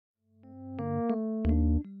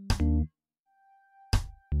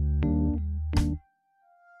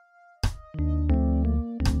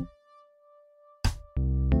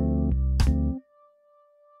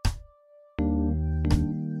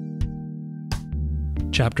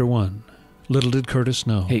Chapter 1. Little did Curtis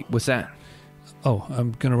know. Hey, what's that? Oh,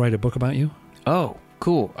 I'm going to write a book about you? Oh,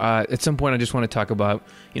 cool. At some point I just want to talk about,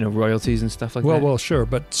 royalties and stuff like that. Well, sure.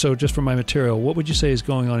 But so just for my material, what would you say is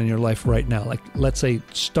going on in your life right now? Like, let's say,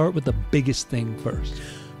 start with the biggest thing first.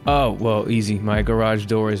 Oh, well, easy. My garage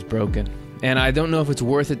door is broken. And I don't know if it's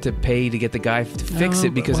worth it to pay to get the guy to fix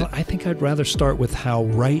it because... Well, I think I'd rather start with how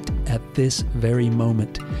right at this very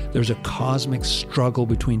moment there's a cosmic struggle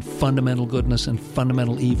between fundamental goodness and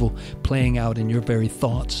fundamental evil playing out in your very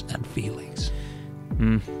thoughts and feelings.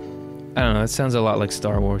 I don't know. That sounds a lot like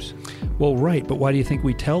Star Wars. Well, right, but why do you think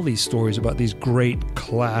we tell these stories about these great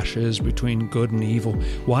clashes between good and evil?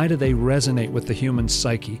 Why do they resonate with the human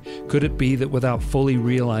psyche? Could it be that without fully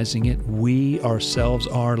realizing it, we ourselves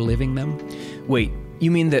are living them? Wait,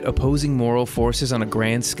 you mean that opposing moral forces on a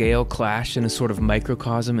grand scale clash in a sort of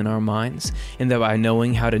microcosm in our minds? And that by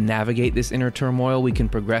knowing how to navigate this inner turmoil, we can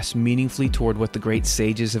progress meaningfully toward what the great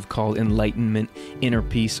sages have called enlightenment, inner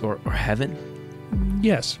peace, or heaven?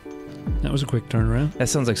 Yes. That was a quick turnaround. That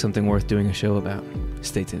sounds like something worth doing a show about.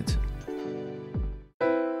 Stay tuned.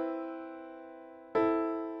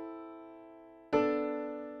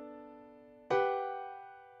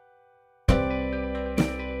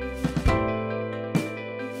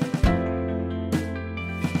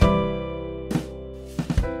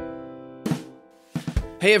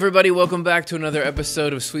 Hey everybody, welcome back to another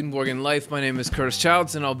episode of Swedenborg Life. My name is Curtis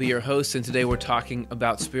Childs and I'll be your host, and today we're talking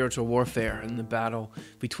about spiritual warfare and the battle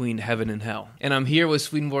between heaven and hell. And I'm here with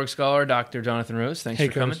Swedenborg scholar Dr. Jonathan Rose. Thanks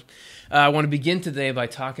for coming. I want to begin today by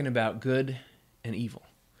talking about good and evil.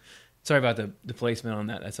 Sorry about the placement on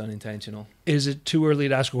that. That's unintentional. Is it too early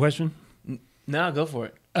to ask a question? No, go for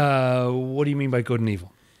it. What do you mean by good and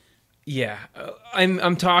evil? Yeah,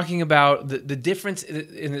 I'm talking about the difference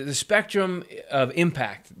in the spectrum of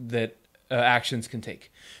impact that actions can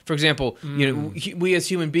take. For example, we as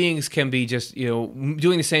human beings can be just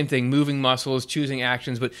doing the same thing, moving muscles, choosing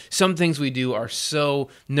actions, but some things we do are so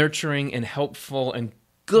nurturing and helpful and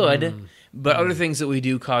good. But other things that we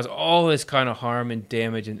do cause all this kind of harm and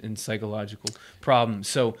damage and psychological problems.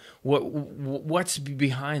 So what's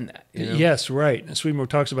behind that? Yes, right. And Swedenborg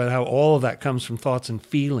talks about how all of that comes from thoughts and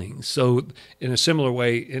feelings. So in a similar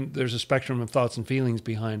way, there's a spectrum of thoughts and feelings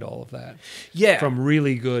behind all of that. Yeah. From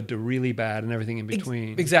really good to really bad and everything in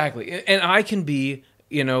between. Exactly. And I can be...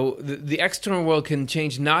 the external world can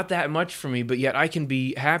change not that much for me, but yet I can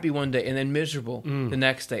be happy one day and then miserable the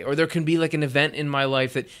next day. Or there can be like an event in my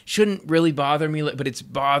life that shouldn't really bother me, but it's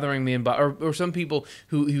bothering me. Or some people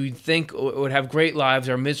who you think would have great lives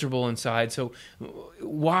are miserable inside. So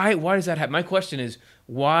why does that happen? My question is,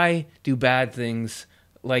 why do bad things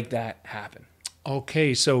like that happen?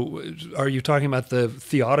 Okay, so are you talking about the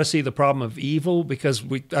theodicy, the problem of evil? Because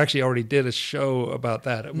we actually already did a show about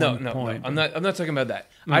that at one point. No, I'm not talking about that.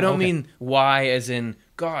 I don't mean why as in,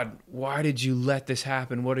 God, why did you let this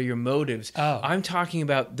happen? What are your motives? Oh. I'm talking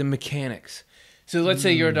about the mechanics. So let's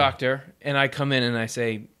say you're a doctor, and I come in and I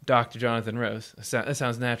say, Dr. Jonathan Rose. That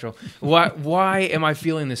sounds natural. Why am I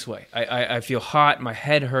feeling this way? I feel hot, my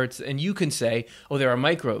head hurts, and you can say, oh, there are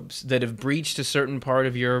microbes that have breached a certain part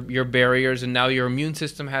of your barriers, and now your immune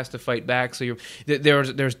system has to fight back. So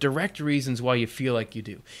there's direct reasons why you feel like you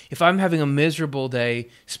do. If I'm having a miserable day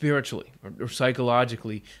spiritually or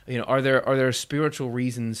psychologically, are there spiritual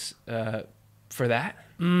reasons for that?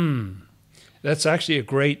 That's actually a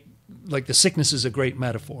great, like the sickness is a great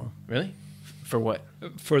metaphor. Really? For what?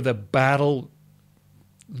 For the battle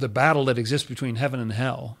that exists between heaven and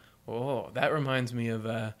hell. Oh, that reminds me of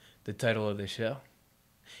the title of the show.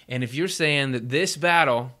 And if you're saying that this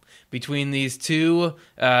battle between these two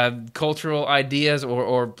cultural ideas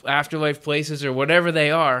or afterlife places or whatever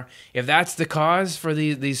they are, if that's the cause for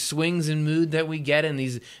these swings in mood that we get in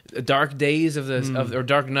these dark days of or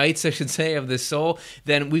dark nights, I should say, of the soul,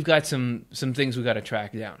 then we've got some things we've got to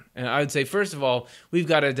track down. And I would say, first of all, we've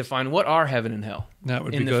got to define what are heaven and hell. That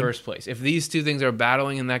would be in the good. first place. If these two things are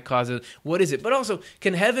battling and that causes, what is it? But also,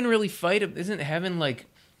 can heaven really fight? Isn't heaven like,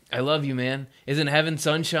 I love you, man? Isn't heaven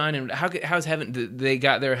sunshine? And how's heaven? They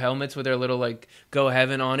got their helmets with their little like "Go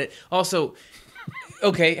Heaven" on it. Also,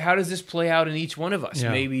 okay, how does this play out in each one of us?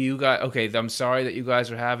 Yeah. Maybe you got, okay, I'm sorry that you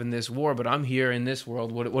guys are having this war, but I'm here in this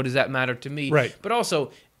world. What does that matter to me? Right. But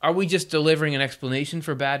also, are we just delivering an explanation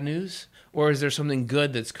for bad news? Or is there something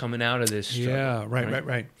good that's coming out of this struggle? Yeah,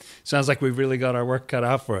 right. Sounds like we've really got our work cut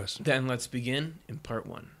out for us. Then let's begin in part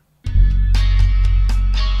one.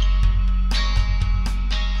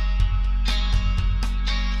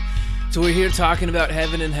 So we're here talking about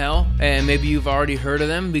heaven and hell, and maybe you've already heard of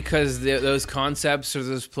them because those concepts or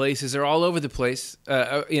those places are all over the place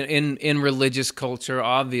in religious culture,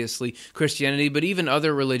 obviously, Christianity, but even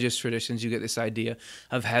other religious traditions, you get this idea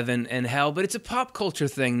of heaven and hell. But it's a pop culture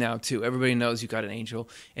thing now, too. Everybody knows you got an angel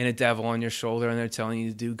and a devil on your shoulder, and they're telling you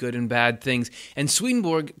to do good and bad things. And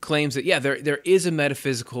Swedenborg claims that, there is a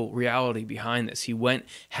metaphysical reality behind this. He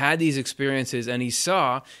had these experiences, and he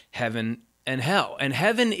saw heaven and hell. And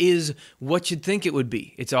heaven is what you'd think it would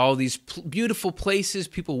be. It's all these beautiful places,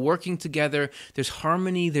 people working together. There's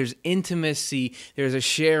harmony, there's intimacy, there's a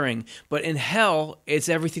sharing. But in hell, it's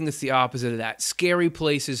everything that's the opposite of that. Scary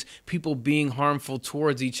places, people being harmful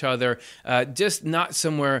towards each other, just not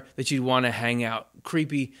somewhere that you'd want to hang out.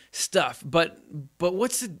 Creepy stuff. But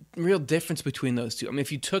what's the real difference between those two? I mean,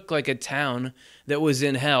 if you took like a town that was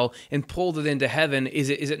in hell and pulled it into heaven, is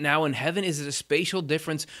it now in heaven? Is it a spatial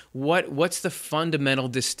difference? What's the fundamental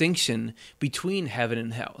distinction between heaven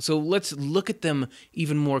and hell? So let's look at them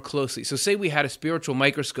even more closely. So say we had a spiritual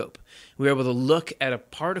microscope. We were able to look at a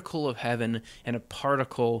particle of heaven and a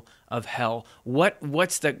particle of hell.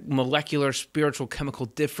 What's the molecular, spiritual, chemical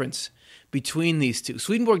difference between these two?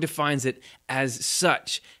 Swedenborg defines it as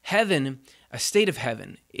such. Heaven, a state of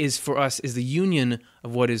heaven, is for us is the union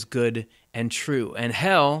of what is good and true. And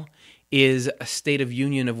hell is a state of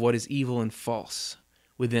union of what is evil and false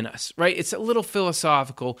within us, right? It's a little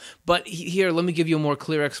philosophical, but here, let me give you a more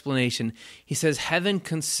clear explanation. He says heaven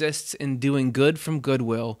consists in doing good from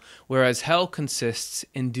goodwill, whereas hell consists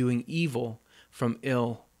in doing evil from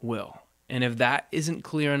ill will. And if that isn't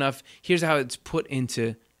clear enough, here's how it's put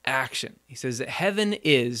into action. He says that heaven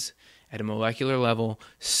is, at a molecular level,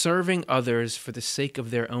 serving others for the sake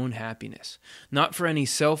of their own happiness, not for any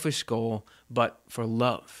selfish goal, but for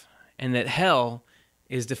love. And that hell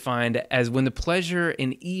is defined as when the pleasure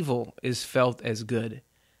in evil is felt as good.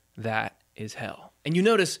 That is hell. And you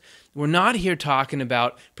notice we're not here talking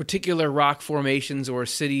about particular rock formations or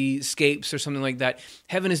cityscapes or something like that.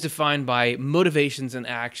 Heaven is defined by motivations and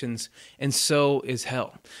actions, and so is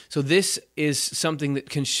hell. So this is something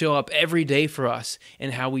that can show up every day for us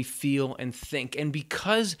in how we feel and think. And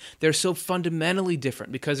because they're so fundamentally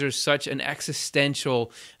different, because there's such an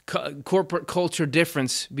existential corporate culture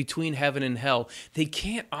difference between heaven and hell, they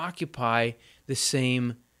can't occupy the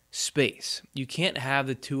same space. You can't have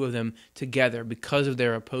the two of them together because of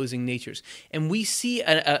their opposing natures. And we see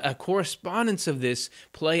a correspondence of this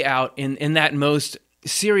play out in that most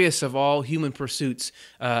serious of all human pursuits,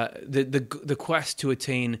 the quest to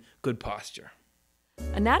attain good posture.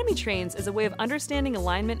 Anatomy Trains is a way of understanding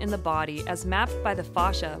alignment in the body as mapped by the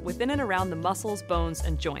fascia within and around the muscles, bones,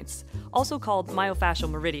 and joints, also called myofascial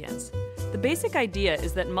meridians. The basic idea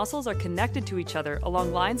is that muscles are connected to each other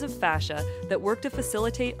along lines of fascia that work to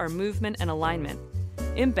facilitate our movement and alignment.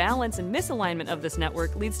 Imbalance and misalignment of this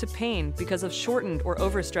network leads to pain because of shortened or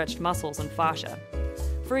overstretched muscles and fascia.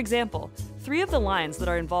 For example, 3 of the lines that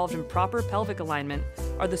are involved in proper pelvic alignment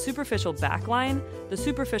are the superficial back line, the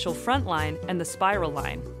superficial front line, and the spiral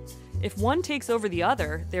line. If one takes over the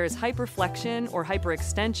other, there is hyperflexion or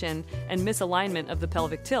hyperextension and misalignment of the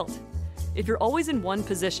pelvic tilt. If you're always in one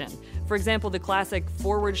position, for example the classic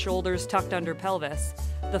forward shoulders tucked under pelvis,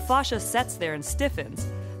 the fascia sets there and stiffens,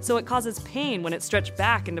 so it causes pain when it's stretched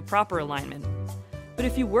back into proper alignment. But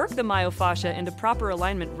if you work the myofascia into proper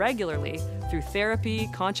alignment regularly, through therapy,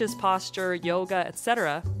 conscious posture, yoga,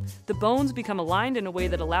 etc., the bones become aligned in a way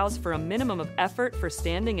that allows for a minimum of effort for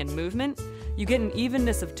standing and movement. You get an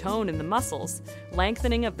evenness of tone in the muscles,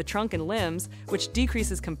 lengthening of the trunk and limbs, which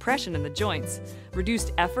decreases compression in the joints,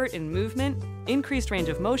 reduced effort in movement, increased range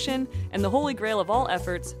of motion, and the holy grail of all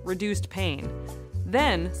efforts, reduced pain.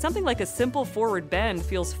 Then, something like a simple forward bend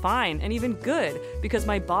feels fine and even good because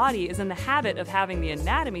my body is in the habit of having the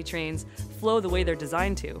anatomy trains flow the way they're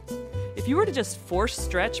designed to. If you were to just force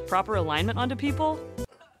stretch proper alignment onto people...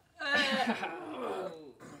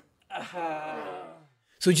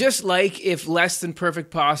 So just like if less than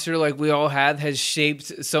perfect posture, like we all have, has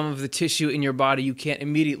shaped some of the tissue in your body, you can't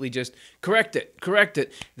immediately just correct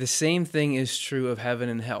it. The same thing is true of heaven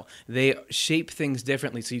and hell. They shape things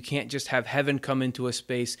differently. So you can't just have heaven come into a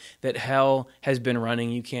space that hell has been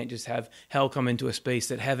running. You can't just have hell come into a space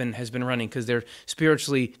that heaven has been running because they're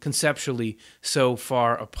spiritually, conceptually so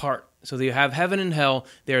far apart. So you have heaven and hell,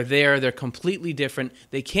 they're completely different.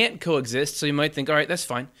 They can't coexist, so you might think, all right, that's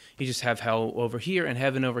fine. You just have hell over here and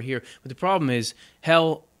heaven over here. But the problem is,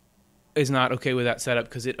 hell is not okay with that setup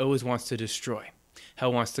because it always wants to destroy.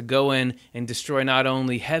 Hell wants to go in and destroy not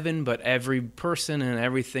only heaven, but every person and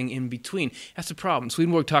everything in between. That's the problem.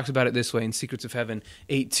 Swedenborg talks about it this way in Secrets of Heaven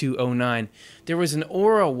 8209. There was an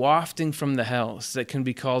aura wafting from the hells that can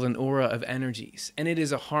be called an aura of energies, and it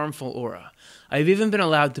is a harmful aura. I've even been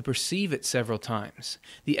allowed to perceive it several times.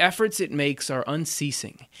 The efforts it makes are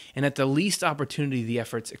unceasing, and at the least opportunity, the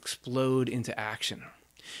efforts explode into action.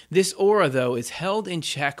 This aura, though, is held in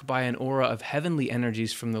check by an aura of heavenly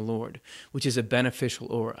energies from the Lord, which is a beneficial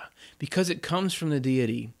aura. Because it comes from the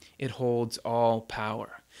deity, it holds all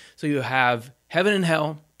power. So you have heaven and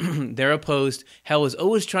hell. They're opposed. Hell is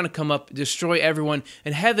always trying to come up, destroy everyone,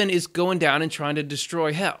 and heaven is going down and trying to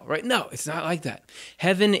destroy hell, right? No, it's not like that.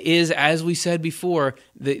 Heaven is, as we said before,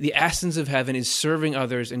 the essence of heaven is serving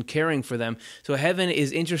others and caring for them. So heaven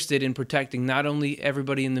is interested in protecting not only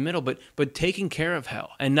everybody in the middle, but taking care of hell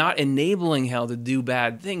and not enabling hell to do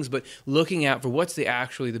bad things, but looking out for what's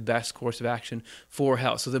actually the best course of action for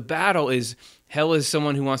hell. So the battle is, hell is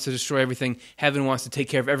someone who wants to destroy everything. Heaven wants to take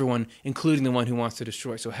care of everyone, including the one who wants to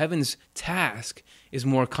destroy. So heaven's task is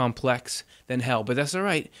more complex than hell. But that's all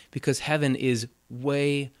right, because heaven is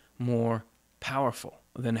way more powerful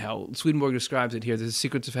than hell. Swedenborg describes it here. This is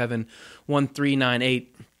Secrets of Heaven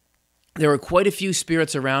 1398. There were quite a few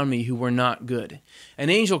spirits around me who were not good. An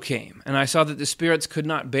angel came, and I saw that the spirits could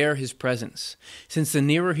not bear his presence. Since the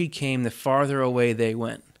nearer he came, the farther away they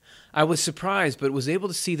went. I was surprised, but was able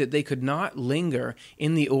to see that they could not linger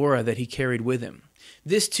in the aura that he carried with him.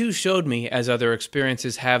 This too showed me, as other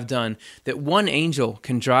experiences have done, that one angel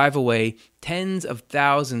can drive away tens of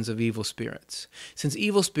thousands of evil spirits, since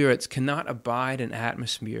evil spirits cannot abide an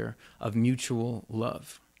atmosphere of mutual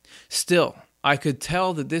love. Still, I could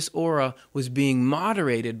tell that this aura was being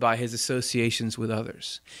moderated by his associations with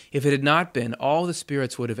others. If it had not been, all the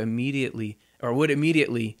spirits would immediately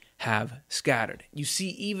have scattered. You see,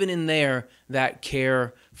 even in there, that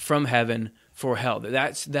care from heaven for hell.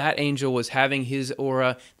 That angel was having his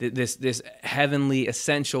aura, this heavenly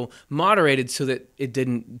essential, moderated so that it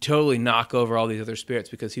didn't totally knock over all these other spirits,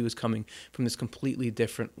 because he was coming from this completely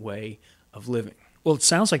different way of living. Well, it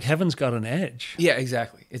sounds like heaven's got an edge. Yeah,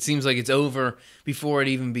 exactly. It seems like it's over before it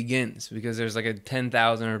even begins, because there's like a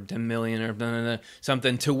 10,000 or 10 million or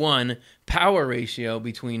something to 1 power ratio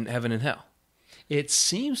between heaven and hell. It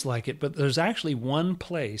seems like it, but there's actually one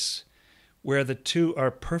place where the two are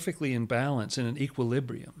perfectly in balance, in an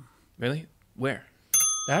equilibrium. Really? Where?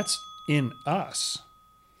 That's in us.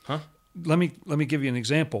 Huh? Let me give you an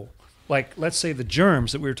example. Like, let's say the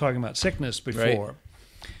germs that we were talking about, sickness before. Right.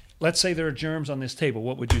 Let's say there are germs on this table.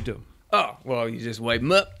 What would you do? Oh, well, you just wipe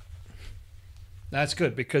them up. That's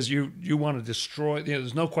good, because you want to destroy,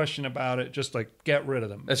 there's no question about it, just like get rid of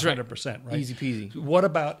them. That's 100%, right? Easy peasy. What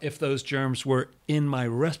about if those germs were in my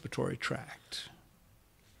respiratory tract?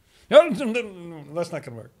 No, that's not going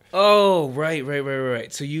to work. Oh,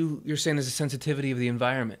 right. So you're saying there's a sensitivity of the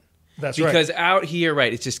environment. That's right. Because out here,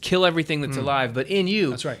 right, it's just kill everything that's alive. But in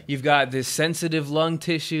you, that's right, you've got this sensitive lung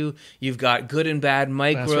tissue. You've got good and bad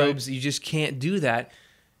microbes. Right. You just can't do that.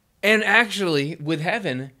 And actually, with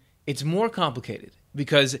heaven, it's more complicated,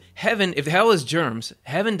 because heaven, if hell is germs,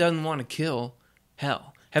 heaven doesn't want to kill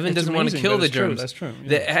hell. Heaven doesn't want to kill the germs. That's true.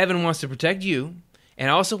 Yeah. Heaven wants to protect you, and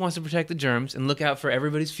also wants to protect the germs and look out for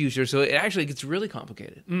everybody's future. So it actually gets really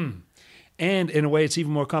complicated. And in a way, it's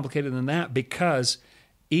even more complicated than that, because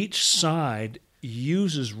each side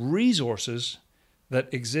uses resources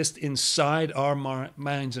that exist inside our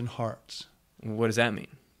minds and hearts. What does that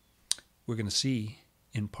mean? We're going to see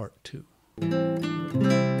in part 2.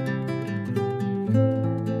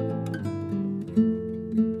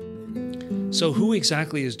 So who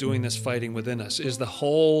exactly is doing this fighting within us? Is the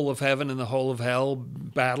whole of heaven and the whole of hell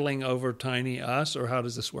battling over tiny us, or how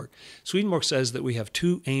does this work? Swedenborg says that we have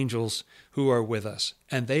 2 angels who are with us,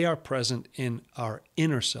 and they are present in our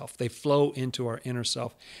inner self. They flow into our inner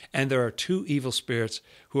self. And there are 2 evil spirits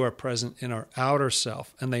who are present in our outer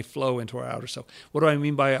self, and they flow into our outer self. What do I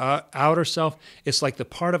mean by outer self? It's like the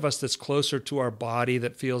part of us that's closer to our body,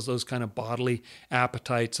 that feels those kind of bodily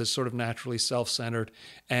appetites, as sort of naturally self-centered.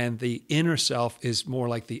 And the inner self is more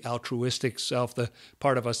like the altruistic self, the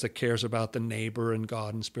part of us that cares about the neighbor and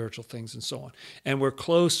God and spiritual things and so on. And we're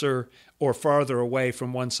closer or farther away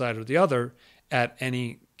from one side or the other at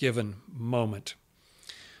any given moment.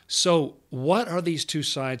 So what are these 2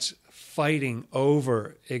 sides fighting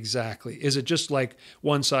over exactly? Is it just like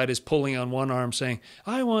one side is pulling on one arm saying,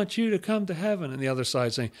 I want you to come to heaven, and the other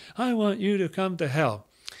side saying, I want you to come to hell?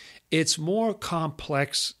 It's more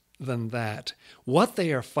complex than that. What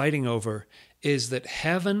they are fighting over is that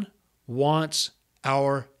heaven wants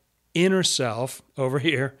our inner self over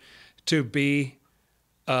here to be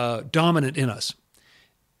dominant in us.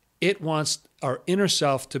 It wants our inner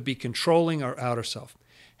self to be controlling our outer self.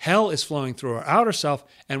 Hell is flowing through our outer self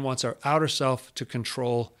and wants our outer self to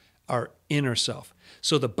control our inner self.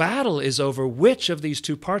 So the battle is over which of these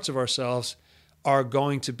two parts of ourselves are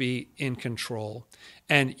going to be in control.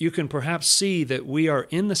 And you can perhaps see that we are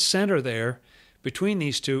in the center there between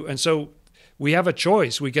these two. And so we have a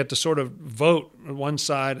choice. We get to sort of vote one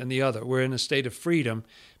side and the other. We're in a state of freedom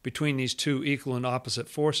between these two equal and opposite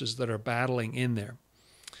forces that are battling in there.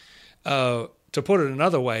 To put it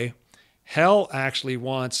another way, hell actually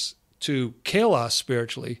wants to kill us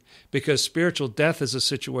spiritually, because spiritual death is a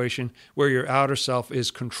situation where your outer self is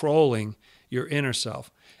controlling your inner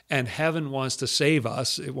self. And heaven wants to save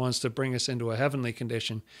us. It wants to bring us into a heavenly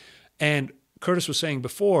condition. And Curtis was saying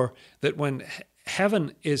before that when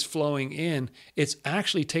heaven is flowing in, it's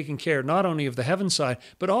actually taking care not only of the heaven side,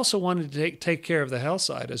 but also wanting to take care of the hell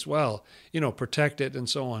side as well, protect it and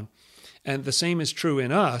so on. And the same is true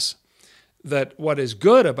in us, that what is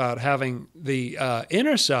good about having the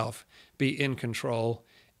inner self be in control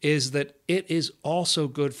is that it is also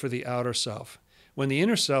good for the outer self. When the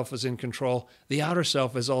inner self is in control, the outer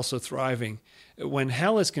self is also thriving. When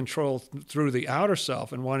hell is controlled through the outer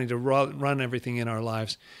self and wanting to run everything in our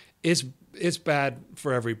lives, it's bad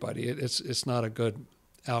for everybody. It's not a good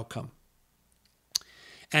outcome.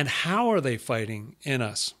 And how are they fighting in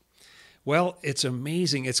us? Well, it's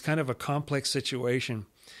amazing. It's kind of a complex situation.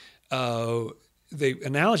 The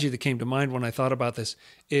analogy that came to mind when I thought about this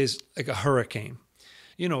is like a hurricane.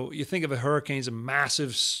 You think of a hurricane as a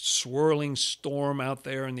massive swirling storm out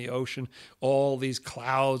there in the ocean, all these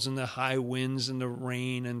clouds and the high winds and the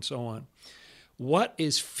rain and so on. What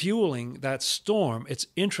is fueling that storm? It's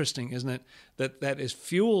interesting, isn't it, that is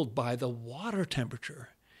fueled by the water temperature.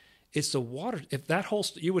 It's the water. If that whole,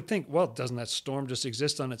 you would think, well, doesn't that storm just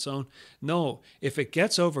exist on its own? No. If it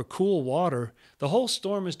gets over cool water, the whole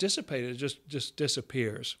storm is dissipated. It just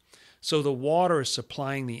disappears. So the water is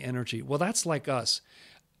supplying the energy. Well, that's like us.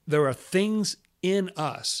 There are things in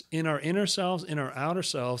us, in our inner selves, in our outer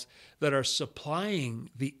selves, that are supplying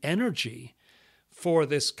the energy for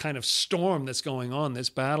this kind of storm that's going on, this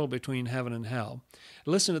battle between heaven and hell.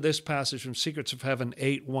 Listen to this passage from Secrets of Heaven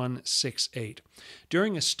 8168.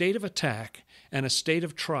 During a state of attack and a state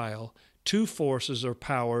of trial, two forces or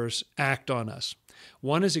powers act on us.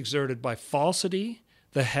 One is exerted by falsity,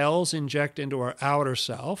 the hells inject into our outer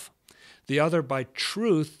self. The other by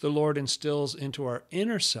truth, the Lord instills into our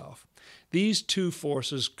inner self. These two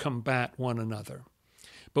forces combat one another.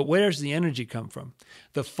 But where does the energy come from?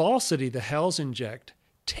 The falsity the hells inject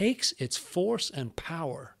takes its force and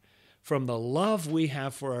power from the love we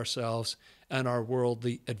have for ourselves and our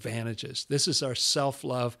worldly advantages. This is our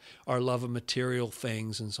self-love, our love of material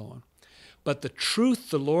things, and so on. But the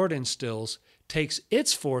truth the Lord instills takes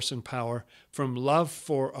its force and power from love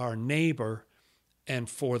for our neighbor and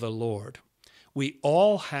for the Lord. We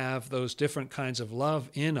all have those different kinds of love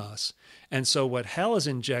in us. And so what hell is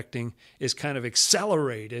injecting is kind of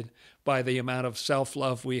accelerated by the amount of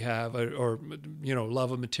self-love we have or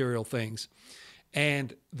love of material things.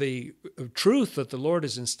 And the truth that the Lord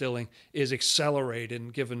is instilling is accelerated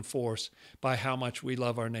and given force by how much we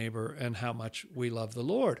love our neighbor and how much we love the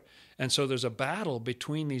Lord. And so there's a battle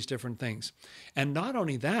between these different things. And not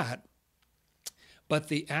only that, but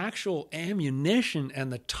the actual ammunition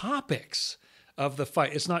and the topics of the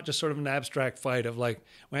fight. It's not just sort of an abstract fight of like,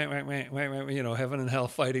 heaven and hell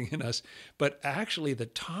fighting in us, but actually the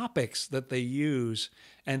topics that they use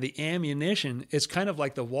and the ammunition is kind of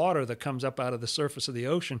like the water that comes up out of the surface of the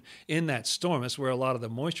ocean in that storm. That's where a lot of the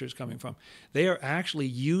moisture is coming from. They are actually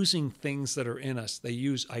using things that are in us. They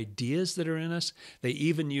use ideas that are in us. They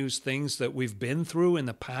even use things that we've been through in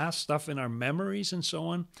the past, stuff in our memories and so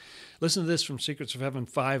on. Listen to this from Secrets of Heaven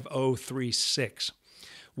 5036.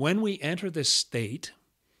 When we enter this state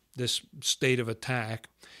of attack,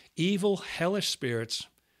 evil, hellish spirits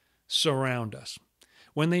surround us.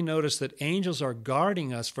 When they notice that angels are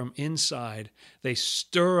guarding us from inside, they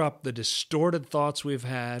stir up the distorted thoughts we've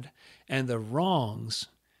had and the wrongs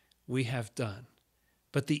we have done.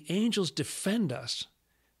 But the angels defend us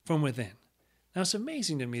from within. Now, it's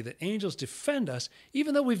amazing to me that angels defend us,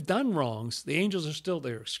 even though we've done wrongs. The angels are still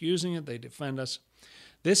there, excusing it, they defend us.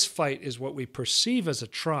 This fight is what we perceive as a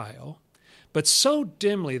trial, but so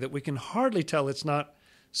dimly that we can hardly tell it's not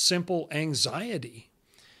simple anxiety.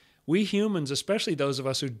 We humans, especially those of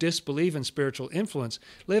us who disbelieve in spiritual influence,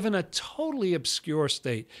 live in a totally obscure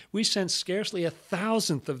state. We sense scarcely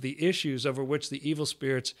 1,000th of the issues over which the evil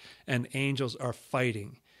spirits and angels are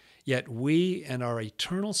fighting. Yet we and our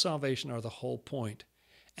eternal salvation are the whole point.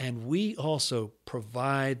 And we also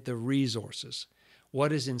provide the resources,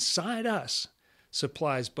 what is inside us,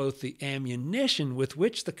 supplies both the ammunition with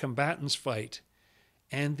which the combatants fight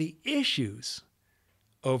and the issues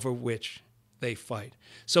over which they fight.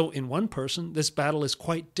 So in one person, this battle is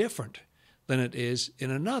quite different than it is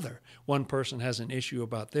in another. One person has an issue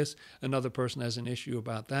about this, another person has an issue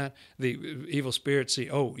about that. The evil spirits see,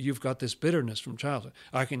 oh, you've got this bitterness from childhood.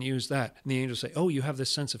 I can use that. And the angels say, oh, you have this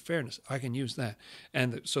sense of fairness. I can use that.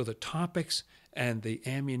 And so the topics and the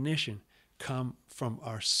ammunition come from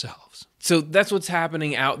ourselves. So that's what's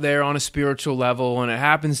happening out there on a spiritual level, and it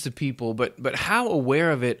happens to people, but how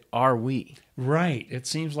aware of it are we? Right. It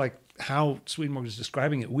seems like how Swedenborg is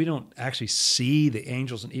describing it, we don't actually see the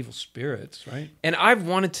angels and evil spirits, right? And I've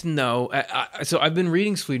wanted to know, so I've been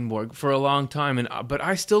reading Swedenborg for a long time, but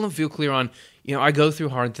I still don't feel clear on, I go through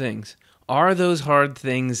hard things. Are those hard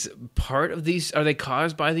things part of these? Are they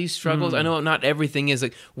caused by these struggles? I know not everything is.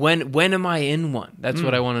 Like, when am I in one? That's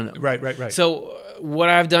what I want to know. Right. So what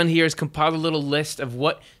I've done here is compile a little list of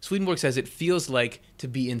what Swedenborg says it feels like to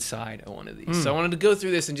be inside of one of these. So I wanted to go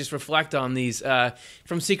through this and just reflect on these.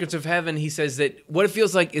 From Secrets of Heaven, he says that what it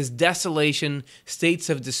feels like is desolation, states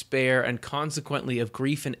of despair, and consequently of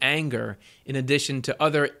grief and anger, in addition to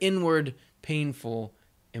other inward painful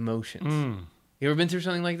emotions. You ever been through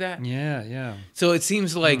something like that? Yeah. So it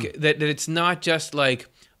seems like that it's not just like,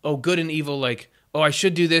 oh, good and evil, like, oh, I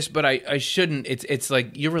should do this, but I shouldn't. It's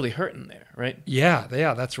like you're really hurting there, right? Yeah,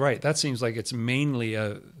 that's right. That seems like it's mainly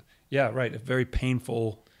a very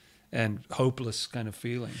painful and hopeless kind of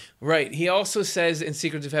feeling. Right. He also says in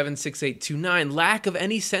Secrets of Heaven 6829, lack of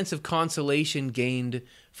any sense of consolation gained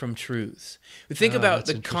from truths. We think about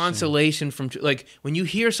the consolation from, like, when you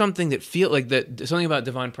hear something that something about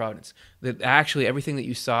divine providence, that actually everything that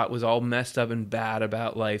you saw was all messed up and bad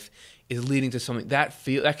about life is leading to something that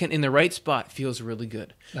can, in the right spot, feels really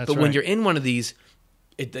good. But when you're in one of these,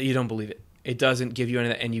 you don't believe it. It doesn't give you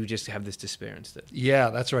anything, and you just have this despair instead. Yeah,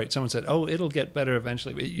 that's right. Someone said, oh, it'll get better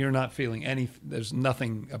eventually, but you're not feeling there's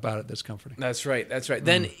nothing about it that's comforting. That's right.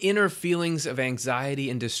 Then inner feelings of anxiety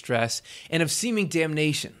and distress and of seeming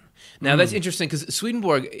damnation. Now, that's interesting because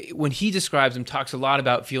Swedenborg, when he describes them, talks a lot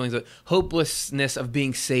about feelings of hopelessness of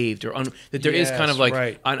being saved, or that there is kind of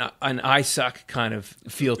like an I suck kind of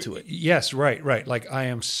feel to it. Yes, right. Like, I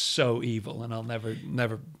am so evil and I'll never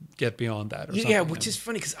get beyond that. Or something. Yeah, which is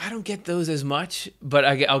funny because I don't get those as much, but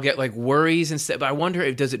I'll get like worries instead. But I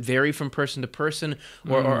wonder, does it vary from person to person,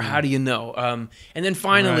 or how do you know? And then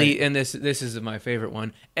finally, and this is my favorite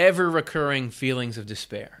one, ever recurring feelings of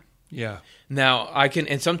despair. Yeah. Now,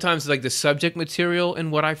 and sometimes like the subject material in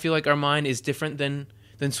what I feel like our mind is different than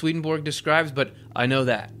Swedenborg describes, but I know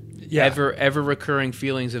that. Yeah. Ever recurring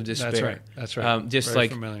feelings of despair. That's right. Just very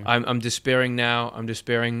like familiar. I'm despairing now. I'm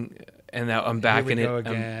despairing, and now I'm back in it. Here we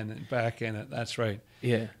go again, and back in it. That's right.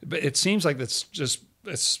 Yeah. But it seems like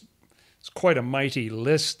it's quite a mighty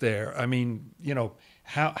list there. I mean,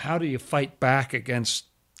 how do you fight back against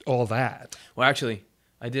all that? Well, actually,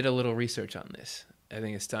 I did a little research on this. I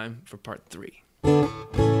think it's time for part 3.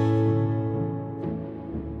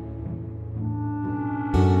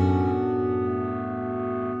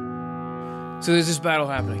 So there's this battle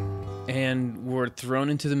happening, and we're thrown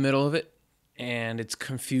into the middle of it, and it's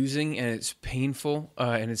confusing, and it's painful,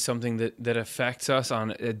 and it's something that affects us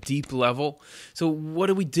on a deep level. So what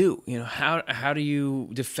do we do? How do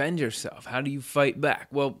you defend yourself? How do you fight back?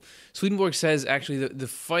 Well, Swedenborg says actually the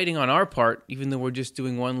fighting on our part, even though we're just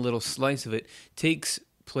doing one little slice of it, takes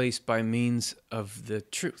place by means of the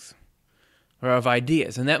truth, or of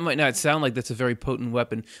ideas. And that might not sound like that's a very potent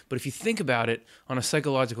weapon, but if you think about it on a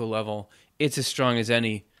psychological level, it's as strong as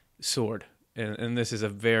any sword. And this is a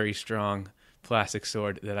very strong plastic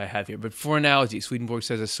sword that I have here. But for analogy, Swedenborg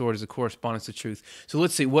says a sword is a correspondence to truth. So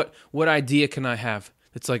let's see, what idea can I have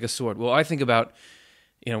that's like a sword? Well, I think about,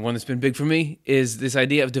 one that's been big for me is this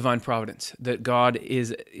idea of divine providence, that God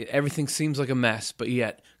is, everything seems like a mess, but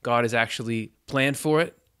yet God has actually planned for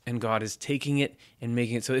it, and God is taking it and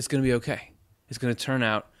making it so it's going to be okay. It's going to turn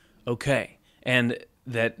out okay. And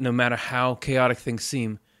that no matter how chaotic things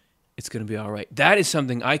seem, it's going to be all right. That is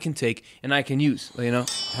something I can take and I can use.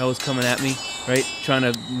 Hell is coming at me, right? Trying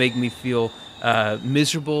to make me feel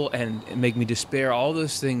miserable and make me despair, all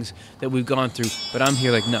those things that we've gone through. But I'm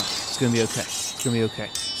here like, no, it's going to be okay. It's going to be okay.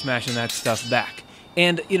 Smashing that stuff back.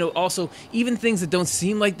 And, also, even things that don't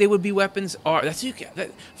seem like they would be weapons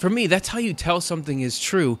for me, that's how you tell something is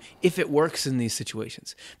true if it works in these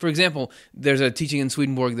situations. For example, there's a teaching in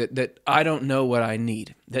Swedenborg that I don't know what I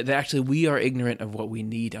need, that actually we are ignorant of what we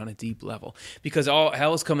need on a deep level. Because all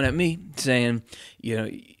hell is coming at me saying,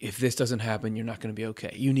 if this doesn't happen, you're not going to be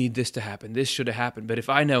okay. You need this to happen. This should have happened. But if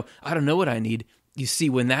I don't know what I need, you see,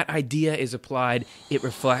 when that idea is applied, it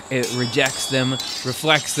rejects them,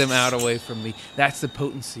 reflects them out away from me. That's the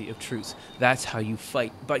potency of truth. That's how you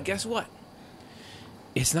fight. But guess what?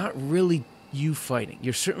 It's not really you fighting.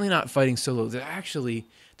 You're certainly not fighting solo.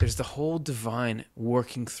 There's the whole divine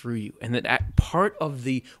working through you. And that part of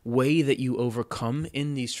the way that you overcome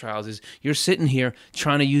in these trials is you're sitting here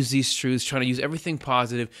trying to use these truths, trying to use everything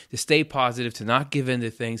positive, to stay positive, to not give in to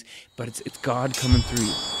things, but it's God coming through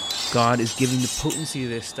you. God is giving the potency of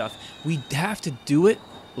this stuff. We have to do it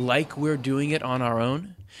like we're doing it on our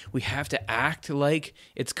own. We have to act like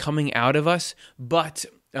it's coming out of us, but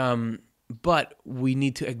we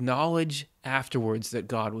need to acknowledge afterwards that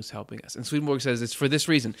God was helping us. And Swedenborg says it's for this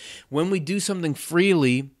reason. When we do something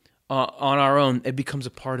freely on our own, it becomes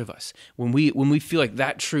a part of us. When we feel like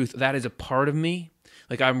that truth, that is a part of me,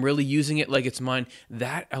 like I'm really using it like it's mine,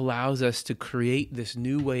 that allows us to create this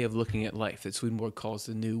new way of looking at life that Swedenborg calls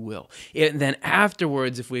the new will. And then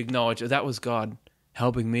afterwards, if we acknowledge that was God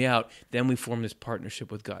helping me out, then we form this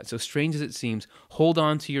partnership with God. So strange as it seems, hold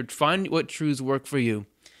on to find what truths work for you,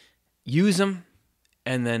 use them,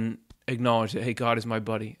 and then acknowledge that, hey, God is my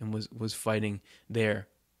buddy and was fighting there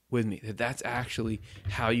with me. That's actually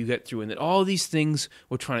how you get through. And that all these things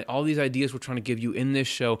all these ideas we're trying to give you in this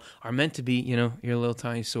show are meant to be, your little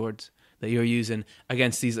tiny swords that you're using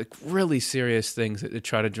against these like really serious things that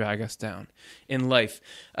try to drag us down in life.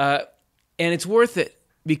 And it's worth it.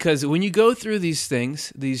 Because when you go through these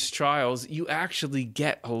things, these trials, you actually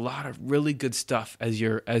get a lot of really good stuff as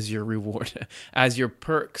your reward, as your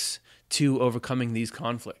perks to overcoming these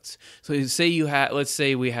conflicts. So let's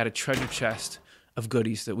say we had a treasure chest of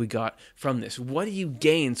goodies that we got from this. What do you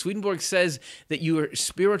gain? Swedenborg says that your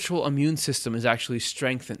spiritual immune system is actually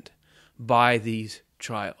strengthened by these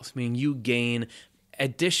trials, meaning you gain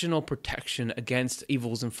additional protection against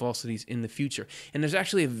evils and falsities in the future. And there's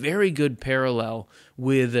actually a very good parallel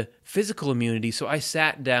with physical immunity. So I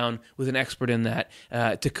sat down with an expert in that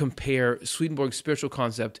to compare Swedenborg's spiritual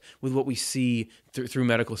concept with what we see through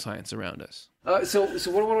medical science around us. So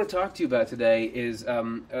what I want to talk to you about today is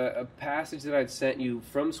a passage that I'd sent you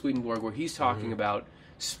from Swedenborg where he's talking about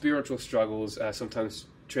spiritual struggles, sometimes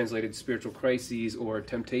translated spiritual crises or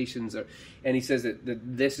temptations, and he says that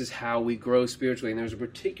this is how we grow spiritually. And there's a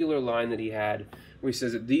particular line that he had where he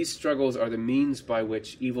says that these struggles are the means by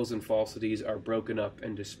which evils and falsities are broken up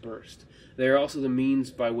and dispersed. They are also the means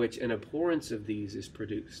by which an abhorrence of these is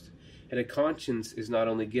produced, and a conscience is not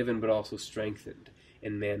only given but also strengthened,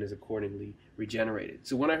 and man is accordingly regenerated.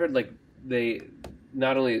 So when I heard they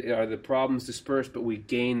not only are the problems dispersed, but we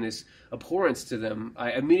gain this abhorrence to them,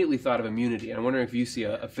 I immediately thought of immunity. And I'm wondering if you see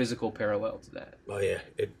a physical parallel to that. Oh yeah,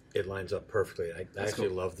 it lines up perfectly. I actually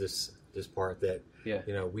love this part that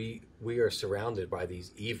we are surrounded by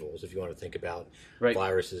these evils. If you want to think about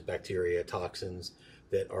viruses, bacteria, toxins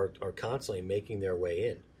that are constantly making their way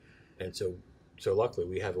in, and so luckily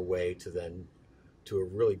we have a way to then, to a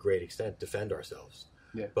really great extent, defend ourselves.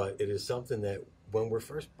 Yeah. But it is something that when we're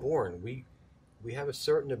first born, we have a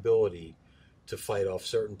certain ability to fight off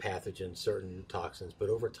certain pathogens, certain toxins, but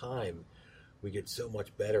over time, we get so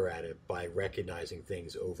much better at it by recognizing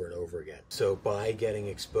things over and over again. So by getting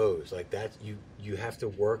exposed like that, you have to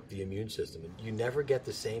work the immune system. And you never get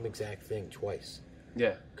the same exact thing twice.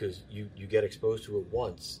 Yeah. Because you get exposed to it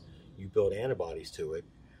once, you build antibodies to it.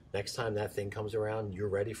 Next time that thing comes around, you're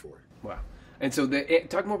ready for it. Wow. And so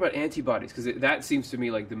talk more about antibodies, because that seems to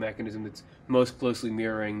me like the mechanism that's most closely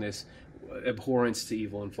mirroring this abhorrence to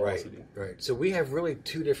evil and falsity. Right. So we have really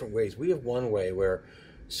two different ways. We have one way where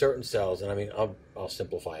certain cells, and I mean, I'll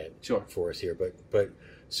simplify it for us here, but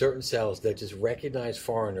certain cells that just recognize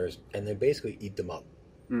foreigners and then basically eat them up,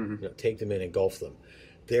 take them in, engulf them.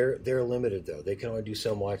 They're limited though. They can only do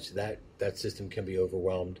so much. That system can be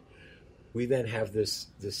overwhelmed. We then have the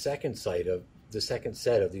second set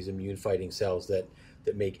of these immune fighting cells that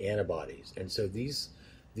make antibodies, and so these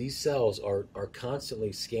cells are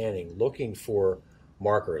constantly scanning, looking for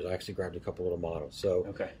markers. I actually grabbed a couple little models.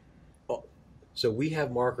 So we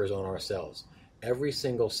have markers on our cells. Every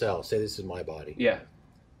single cell, say this is my body. Yeah.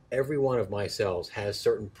 Every one of my cells has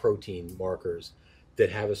certain protein markers that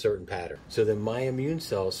have a certain pattern. So then my immune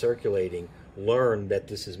cells circulating learn that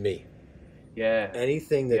this is me. Yeah.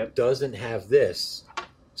 Anything that doesn't have this,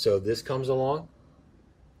 so this comes along,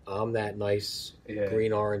 I'm that nice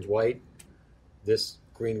green, orange, white. This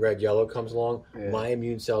green, red, yellow comes along. Yeah. My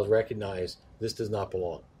immune cells recognize this does not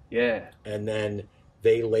belong. Yeah. And then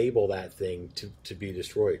they label that thing to be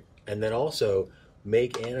destroyed. And then also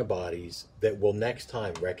make antibodies that will next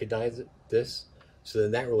time recognize this. So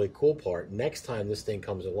then that really cool part, next time this thing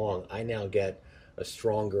comes along, I now get a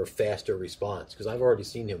stronger, faster response because I've already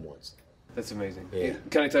seen him once. That's amazing. Yeah.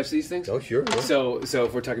 Can I touch these things? Oh, sure. Yeah. So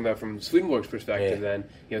if we're talking about from Swedenborg's perspective, then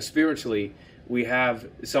spiritually, we have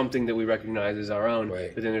something that we recognize as our own.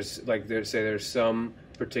 Right. But then there's some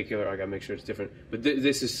particular. I gotta make sure it's different. But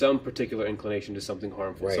this is some particular inclination to something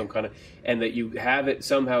harmful, right. some kind of, and that you have it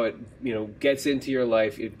somehow. It gets into your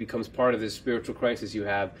life. It becomes part of this spiritual crisis you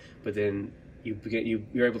have. But then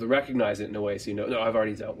you're able to recognize it in a way, so no, I've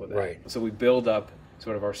already dealt with it. Right. So we build up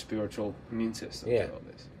sort of our spiritual immune system. Yeah. To all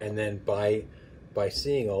this. And then by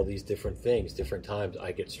seeing all these different things, different times,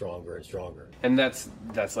 I get stronger and stronger. And that's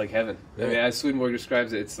like heaven. Yeah. I mean, as Swedenborg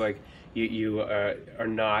describes it, it's like you are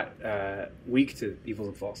not weak to evils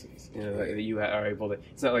and falsities. That you are able to.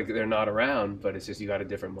 It's not like they're not around, but it's just you got a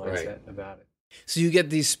different mindset about it. So you get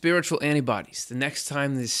these spiritual antibodies. The next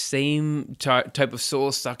time this same type of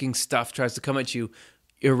soul-sucking stuff tries to come at you,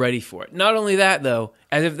 you're ready for it. Not only that, though,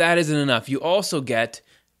 as if that isn't enough, you also get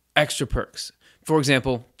extra perks. For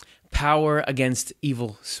example, power against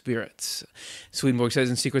evil spirits. Swedenborg says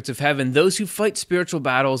in Secrets of Heaven, those who fight spiritual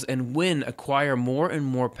battles and win acquire more and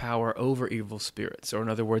more power over evil spirits, or in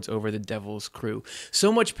other words, over the devil's crew.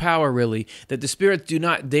 So much power, really, that the spirits do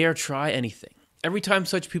not dare try anything. Every time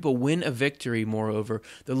such people win a victory, moreover,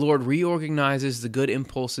 the Lord reorganizes the good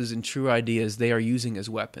impulses and true ideas they are using as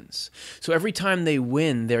weapons. So every time they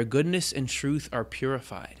win, their goodness and truth are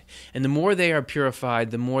purified. And the more they are purified,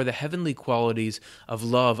 the more the heavenly qualities of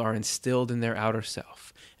love are instilled in their outer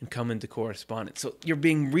self and come into correspondence. So you're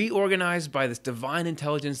being reorganized by this divine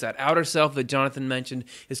intelligence. That outer self that Jonathan mentioned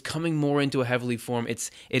is coming more into a heavenly form. It's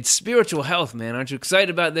spiritual health, man. Aren't you excited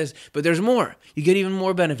about this? But there's more. You get even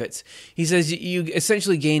more benefits. He says you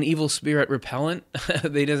essentially gain evil spirit repellent.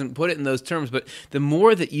 He doesn't put it in those terms, but the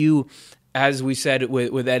more that you, as we said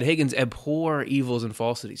with Ed Higgins, abhor evils and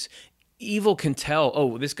falsities, evil can tell,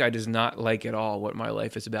 oh, this guy does not like at all what my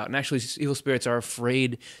life is about. And actually, evil spirits are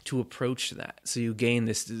afraid to approach that. So you gain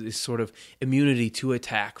this sort of immunity to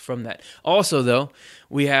attack from that. Also, though,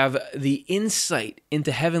 we have the insight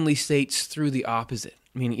into heavenly states through the opposite.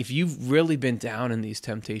 I mean, if you've really been down in these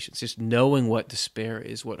temptations, just knowing what despair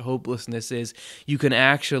is, what hopelessness is, you can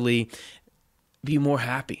actually be more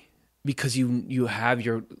happy. Because you have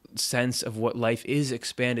your sense of what life is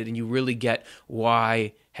expanded, and you really get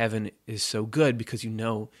why heaven is so good, because you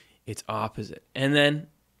know its opposite. And then,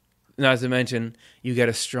 not to mention, you get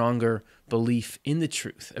a stronger belief in the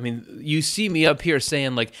truth. I mean, you see me up here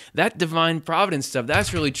saying, like, that divine providence stuff,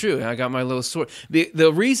 that's really true. And I got my little sword.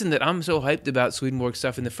 The reason that I'm so hyped about Swedenborg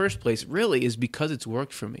stuff in the first place really is because it's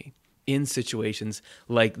worked for me in situations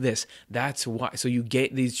like this. That's why. So you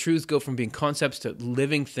get these truths go from being concepts to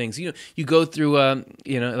living things. You go through,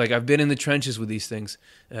 like I've been in the trenches with these things.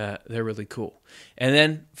 They're really cool. And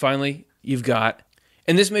then finally, you've got,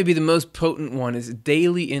 and this may be the most potent one, is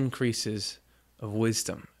daily increases of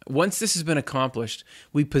wisdom. Once this has been accomplished,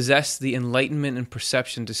 we possess the enlightenment and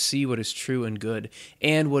perception to see what is true and good,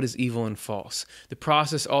 and what is evil and false. The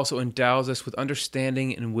process also endows us with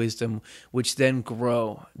understanding and wisdom, which then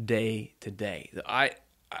grow day to day. I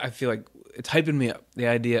feel like it's hyping me up, the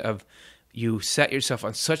idea of you set yourself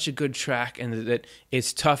on such a good track, and that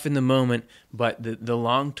it's tough in the moment, but the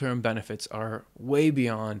long-term benefits are way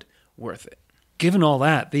beyond worth it. Given all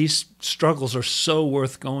that, these struggles are so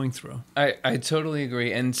worth going through. I totally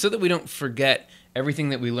agree. And so that we don't forget everything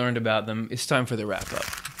that we learned about them, it's time for the wrap-up.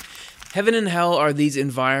 Heaven and hell are these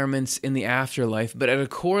environments in the afterlife, but at a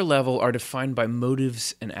core level are defined by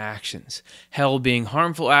motives and actions. Hell being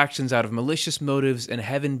harmful actions out of malicious motives, and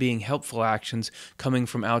heaven being helpful actions coming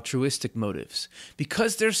from altruistic motives.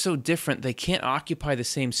 Because they're so different, they can't occupy the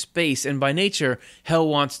same space, and by nature, hell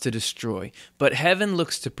wants to destroy. But heaven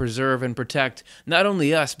looks to preserve and protect not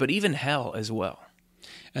only us, but even hell as well.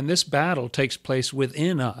 And this battle takes place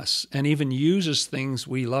within us, and even uses things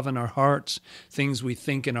we love in our hearts, things we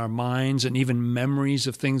think in our minds, and even memories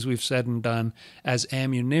of things we've said and done as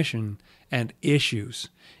ammunition and issues.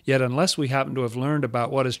 Yet unless we happen to have learned about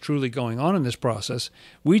what is truly going on in this process,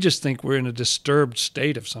 we just think we're in a disturbed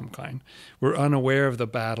state of some kind. We're unaware of the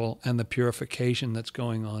battle and the purification that's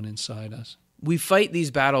going on inside us. We fight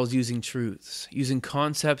these battles using truths, using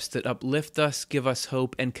concepts that uplift us, give us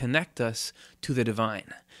hope, and connect us to the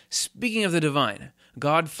divine. Speaking of the divine,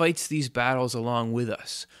 God fights these battles along with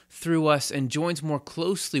us, through us, and joins more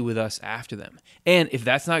closely with us after them. And if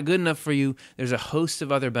that's not good enough for you, there's a host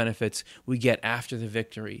of other benefits we get after the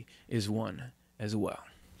victory is won as well.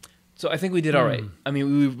 So I think we did all right. I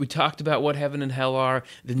mean, we talked about what heaven and hell are,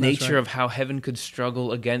 the nature of how heaven could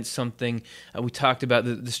struggle against something. We talked about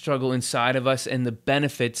the struggle inside of us and the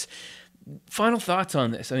benefits. Final thoughts on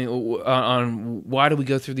this? I mean, on why do we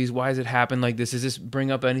go through these? Why does it happen like this? Does this bring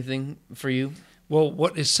up anything for you? Well,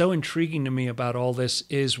 what is so intriguing to me about all this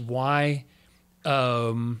is why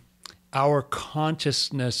our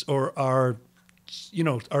consciousness or our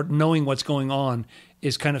knowing what's going on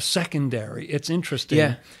is kind of secondary. It's interesting.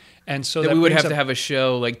 Yeah. And so that we would have to have a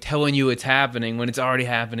show like telling you it's happening when it's already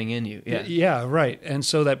happening in you. Yeah. Yeah, right. And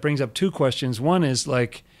so that brings up two questions. One is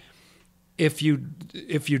like, if you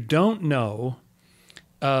don't know,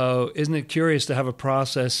 isn't it curious to have a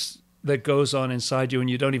process that goes on inside you and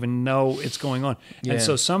you don't even know it's going on? Yeah. And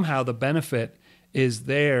so somehow the benefit is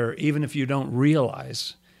there even if you don't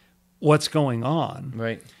realize what's going on.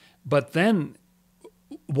 Right. But then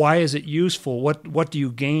why is it useful? What do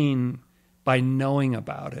you gain by knowing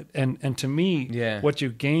about it? And to me, what you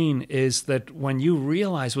gain is that when you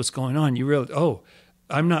realize what's going on, you realize, oh,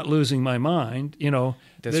 I'm not losing my mind.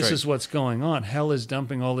 This is what's going on. Hell is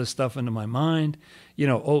dumping all this stuff into my mind.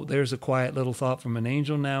 Oh, there's a quiet little thought from an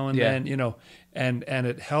angel now and then, and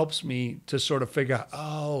it helps me to sort of figure out,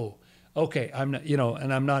 oh, okay, I'm not,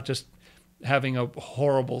 and I'm not just having a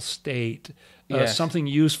horrible state. Something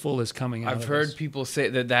useful is coming out. I've heard people say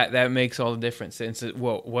that makes all the difference. And so,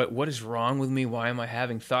 whoa, what is wrong with me? Why am I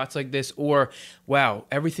having thoughts like this? Or, wow,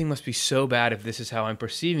 everything must be so bad if this is how I'm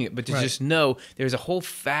perceiving it. But to just know there's a whole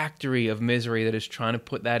factory of misery that is trying to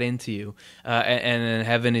put that into you, and then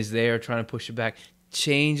heaven is there trying to push it back.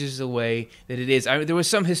 Changes the way that it is. There was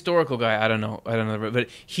some historical guy, I don't know, but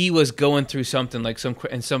he was going through something like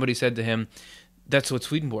and somebody said to him, that's what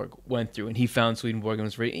Swedenborg went through, and he found Swedenborg and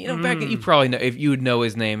was very, back. You probably know, if you would know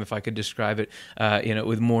his name if I could describe it,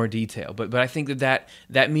 with more detail. But I think that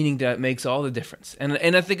meaning makes all the difference.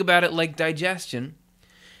 And I think about it like digestion.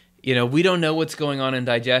 We don't know what's going on in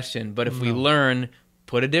digestion, but if we learn,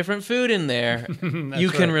 put a different food in there, you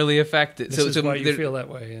can really affect it. This is why you feel that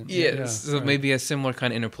way. Maybe a similar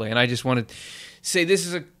kind of interplay. And I just want to say this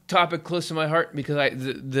is a topic close to my heart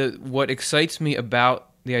because what excites me about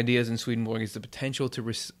the ideas in Swedenborg is the potential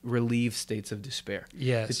to relieve states of despair.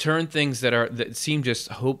 Yes. To turn things that seem just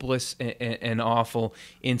hopeless and awful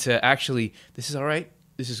into actually, this is all right,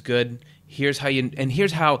 this is good. Here's how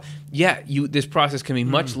this process can be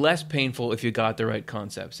much less painful if you got the right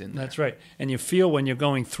concepts in there. That's right. And you feel when you're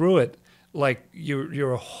going through it like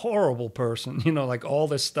you're a horrible person, like all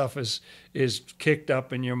this stuff is kicked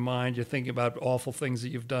up in your mind. You're thinking about awful things that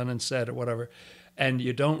you've done and said or whatever. And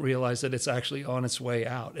you don't realize that it's actually on its way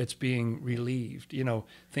out. It's being relieved.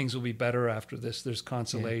 Things will be better after this. There's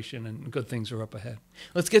consolation and good things are up ahead.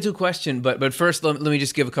 Let's get to a question, but first let me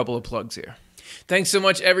just give a couple of plugs here. Thanks so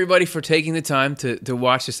much, everybody, for taking the time to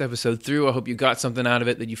watch this episode through. I hope you got something out of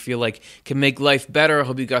it that you feel like can make life better. I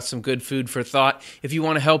hope you got some good food for thought. If you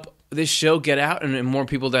want to help this show get out and more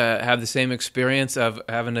people to have the same experience of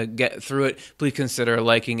having to get through it, please consider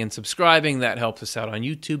liking and subscribing. That helps us out on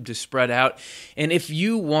YouTube to spread out. And if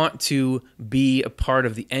you want to be a part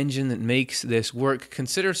of the engine that makes this work,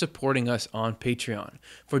 consider supporting us on Patreon.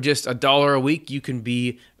 For just $1 a week, you can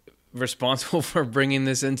be responsible for bringing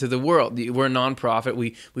this into the world. We're a nonprofit.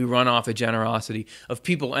 We run off the generosity of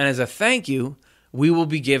people. And as a thank you, we will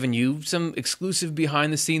be giving you some exclusive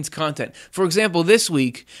behind-the-scenes content. For example, this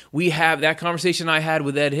week, we have that conversation I had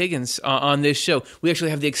with Ed Higgins on this show. We actually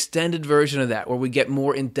have the extended version of that, where we get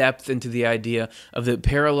more in-depth into the idea of the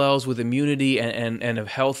parallels with immunity and of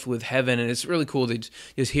health with heaven. And it's really cool to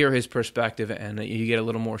just hear his perspective, and you get a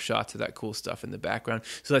little more shots of that cool stuff in the background.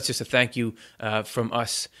 So that's just a thank you from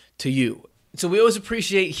us to you. So we always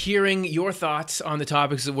appreciate hearing your thoughts on the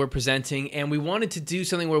topics that we're presenting, and we wanted to do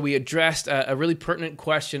something where we addressed a really pertinent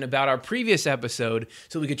question about our previous episode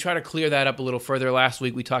so we could try to clear that up a little further. Last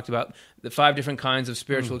week we talked about the 5 different kinds of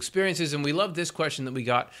spiritual experiences, and we loved this question that we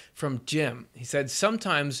got from Jim. He said,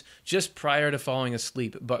 sometimes just prior to falling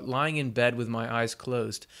asleep, but lying in bed with my eyes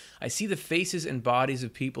closed, I see the faces and bodies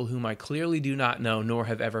of people whom I clearly do not know nor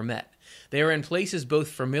have ever met. They are in places both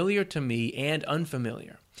familiar to me and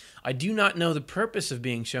unfamiliar. I do not know the purpose of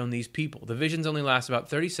being shown these people. The visions only last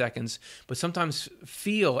about 30 seconds, but sometimes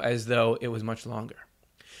feel as though it was much longer.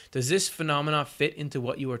 Does this phenomena fit into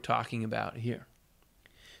what you are talking about here?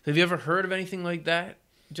 Have you ever heard of anything like that,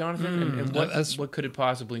 Jonathan? And what could it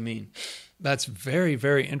possibly mean? That's very,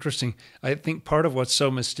 very interesting. I think part of what's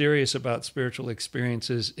so mysterious about spiritual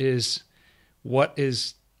experiences is what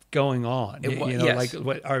is going on. Yes. Like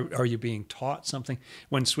what are you being taught something?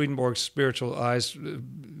 When Swedenborg's spiritual eyes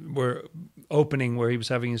were opening, where he was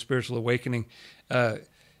having a spiritual awakening,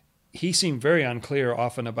 he seemed very unclear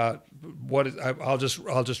often about what it, I'll just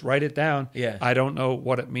write it down. Yeah. I don't know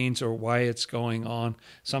what it means or why it's going on.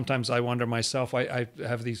 Sometimes I wonder myself. I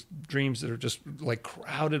have these dreams that are just like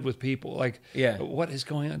crowded with people. Like, what is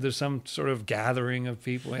going on? There's some sort of gathering of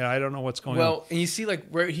people. I don't know what's going on. Well, and you see, like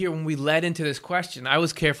right here, when we led into this question, I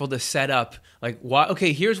was careful to set up like, why?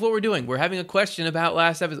 Okay, here's what we're doing. We're having a question about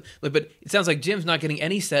last episode, but it sounds like Jim's not getting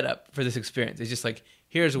any setup for this experience. It's just like,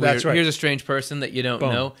 here's a weird, here's a strange person that you don't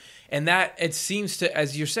know. And that, it seems to,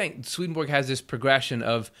 as you're saying, Swedenborg has this progression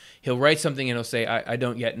of he'll write something and he'll say, I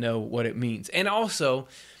don't yet know what it means. And also,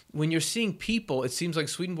 when you're seeing people, it seems like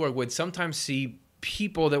Swedenborg would sometimes see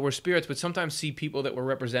people that were spirits, but sometimes see people that were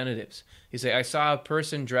representatives. He'd say, I saw a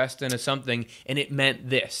person dressed in a something and it meant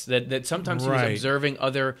this. That sometimes he was observing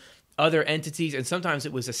other entities, and sometimes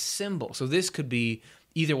it was a symbol. So this could be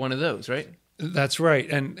either one of those, right? That's right.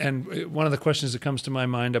 And one of the questions that comes to my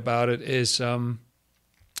mind about it is,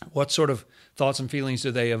 what sort of thoughts and feelings do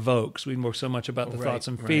they evoke? Swedenborg so much about the thoughts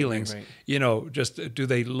and feelings. Right. You know, just do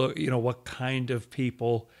they look? You know, what kind of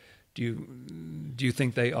people do you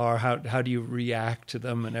think they are? How do you react to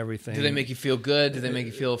them and everything? Do they make you feel good? Do they make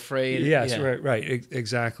you feel afraid? Yes, right,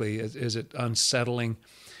 exactly. Is it unsettling?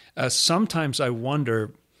 Sometimes I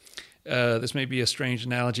wonder. This may be a strange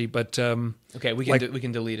analogy, but okay, we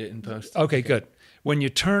can delete it in post. Okay, good. When you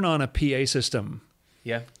turn on a PA system,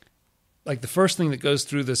 like the first thing that goes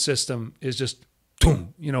through the system is just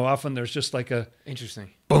boom. You know, often there's just like a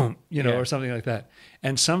interesting boom, you know, or something like that.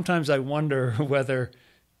 And sometimes I wonder whether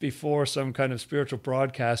before some kind of spiritual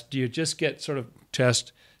broadcast, do you just get sort of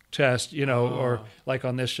test, you know, or like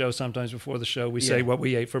on this show, sometimes before the show, we say what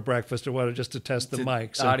we ate for breakfast or what, just to test the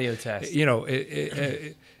mics. Audio test. You know,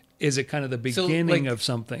 is it kind of the beginning of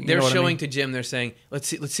something? They're showing to Jim. They're saying, "Let's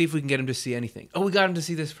see if we can get him to see anything." Oh, we got him to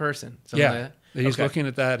see this person. Something like that. He's looking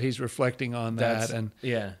at that. He's reflecting on that, and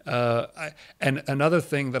and another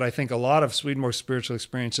thing that I think a lot of Swedenborg's spiritual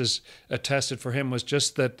experiences attested for him was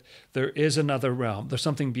just that there is another realm. There's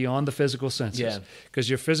something beyond the physical senses. Because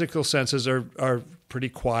your physical senses are pretty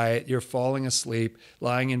quiet. You're falling asleep,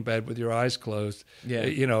 lying in bed with your eyes closed.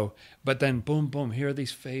 You know. But then, boom, boom, here are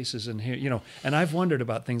these faces, and here, you know, and I've wondered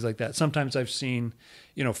about things like that. Sometimes I've seen,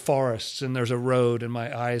 you know, forests, and there's a road, and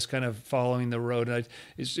my eyes kind of following the road. And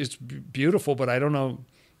it's beautiful, but I don't know,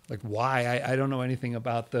 like, why. I don't know anything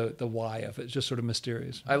about the why of it. It's just sort of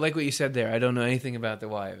mysterious. I like what you said there. I don't know anything about the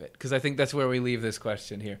why of it, because I think that's where we leave this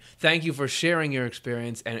question here. Thank you for sharing your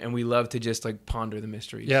experience, and we love to just, like, ponder the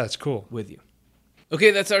mysteries. Yeah, it's cool. With you.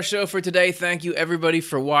 Okay, that's our show for today. Thank you, everybody,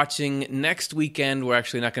 for watching. Next weekend, we're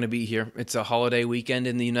actually not going to be here. It's a holiday weekend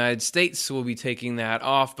in the United States, so we'll be taking that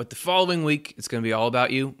off. But the following week, it's going to be all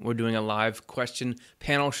about you. We're doing a live question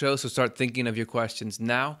panel show, so start thinking of your questions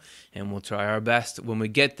now, and we'll try our best when we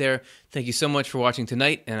get there. Thank you so much for watching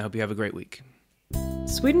tonight, and I hope you have a great week.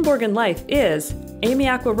 Swedenborg in Life is Amy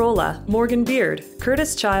Acquarola, Morgan Beard,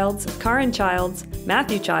 Curtis Childs, Karen Childs,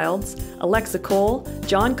 Matthew Childs, Alexa Cole,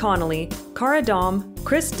 John Connolly, Cara Dom,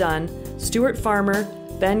 Chris Dunn, Stuart Farmer,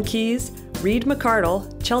 Ben Keys, Reed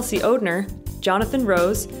McCardle, Chelsea Odner, Jonathan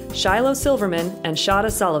Rose, Shiloh Silverman, and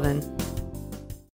Shada Sullivan.